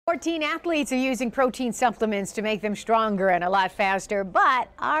14 athletes are using protein supplements to make them stronger and a lot faster, but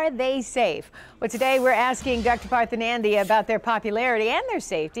are they safe? Well, today we're asking Dr. Parthanandi about their popularity and their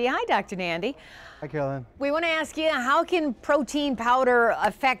safety. Hi, Dr. Nandi. Hi, Carolyn. We want to ask you, how can protein powder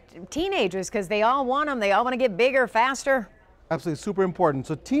affect teenagers? Because they all want them. They all want to get bigger, faster. Absolutely, super important.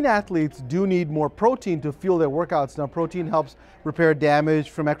 So teen athletes do need more protein to fuel their workouts. Now, protein helps repair damage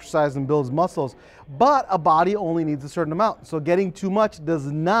from exercise and builds muscles, but a body only needs a certain amount. So getting too much does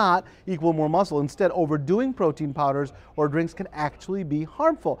not equal more muscle. Instead, overdoing protein powders or drinks can actually be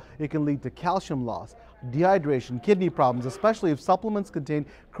harmful. It can lead to calcium loss, dehydration, kidney problems, especially if supplements contain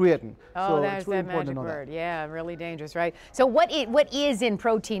creatine. Oh, so that's it's really that important magic to know word. that. Yeah, really dangerous, right? So what is in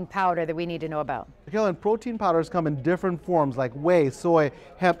protein powder that we need to know about? Carolyn, protein powders come in different forms like whey, soy,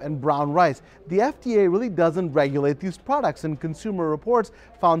 hemp, and brown rice. The FDA really doesn't regulate these products, and Consumer Reports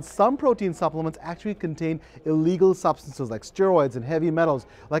found some protein supplements actually contain illegal substances like steroids and heavy metals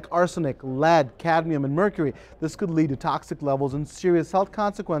like arsenic, lead, cadmium, and mercury. This could lead to toxic levels and serious health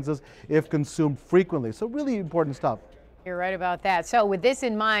consequences if consumed frequently. So really important stuff. You're right about that. So with this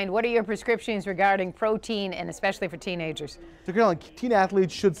in mind, what are your prescriptions regarding protein, and especially for teenagers? So Carolyn, teen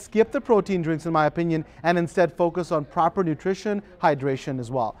athletes should skip the protein drinks in my opinion and instead focus on proper nutrition, hydration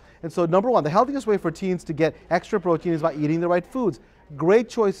as well. And so number one, the healthiest way for teens to get extra protein is by eating the right foods. Great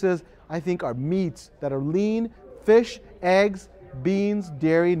choices, I think, are meats that are lean, fish, eggs, beans,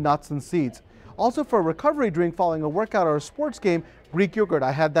 dairy, nuts, and seeds. Also, for a recovery drink following a workout or a sports game, Greek yogurt,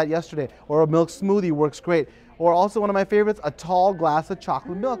 I had that yesterday, or a milk smoothie works great. Or also one of my favorites, a tall glass of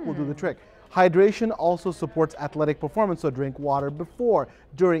chocolate milk will do the trick. Hydration also supports athletic performance, so drink water before,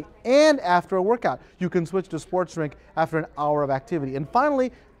 during, and after a workout. You can switch to sports drink after an hour of activity. And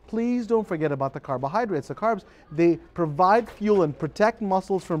finally, please don't forget about the carbohydrates. The carbs, they provide fuel and protect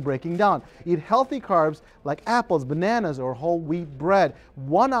muscles from breaking down. Eat healthy carbs like apples, bananas, or whole wheat bread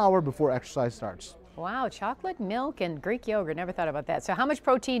 1 hour before exercise starts. Wow, chocolate milk and Greek yogurt. Never thought about that. So how much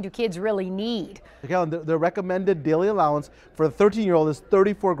protein do kids really need? Again, the recommended daily allowance for a 13-year-old is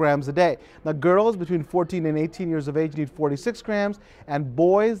 34 grams a day. Now, girls between 14 and 18 years of age need 46 grams, and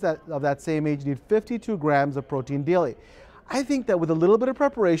boys of that same age need 52 grams of protein daily. I think that with a little bit of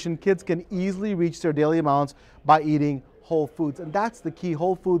preparation, kids can easily reach their daily amounts by eating whole foods. And that's the key,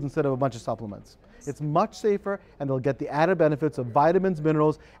 whole foods instead of a bunch of supplements. It's much safer, and they'll get the added benefits of vitamins,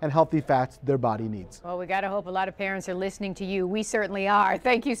 minerals, and healthy fats their body needs. Well, we got to hope a lot of parents are listening to you. We certainly are.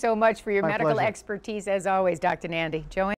 Thank you so much for your medical pleasure. expertise, as always, Dr. Nandi. Joanne?